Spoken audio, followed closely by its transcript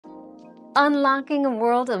unlocking a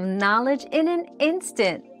world of knowledge in an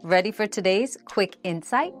instant. Ready for today's quick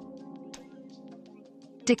insight?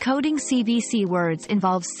 Decoding CVC words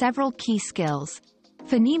involves several key skills.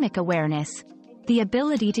 Phonemic awareness, the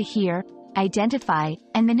ability to hear, identify,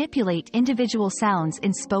 and manipulate individual sounds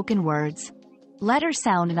in spoken words. Letter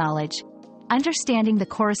sound knowledge, understanding the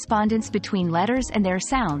correspondence between letters and their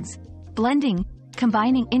sounds. Blending,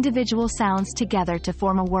 combining individual sounds together to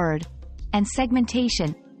form a word. And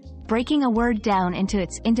segmentation, breaking a word down into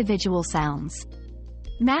its individual sounds.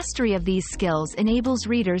 Mastery of these skills enables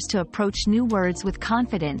readers to approach new words with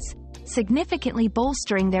confidence, significantly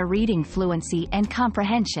bolstering their reading fluency and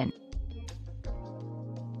comprehension.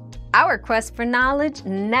 Our quest for knowledge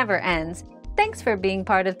never ends. Thanks for being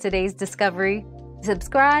part of today's discovery.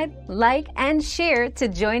 Subscribe, like, and share to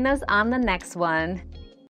join us on the next one.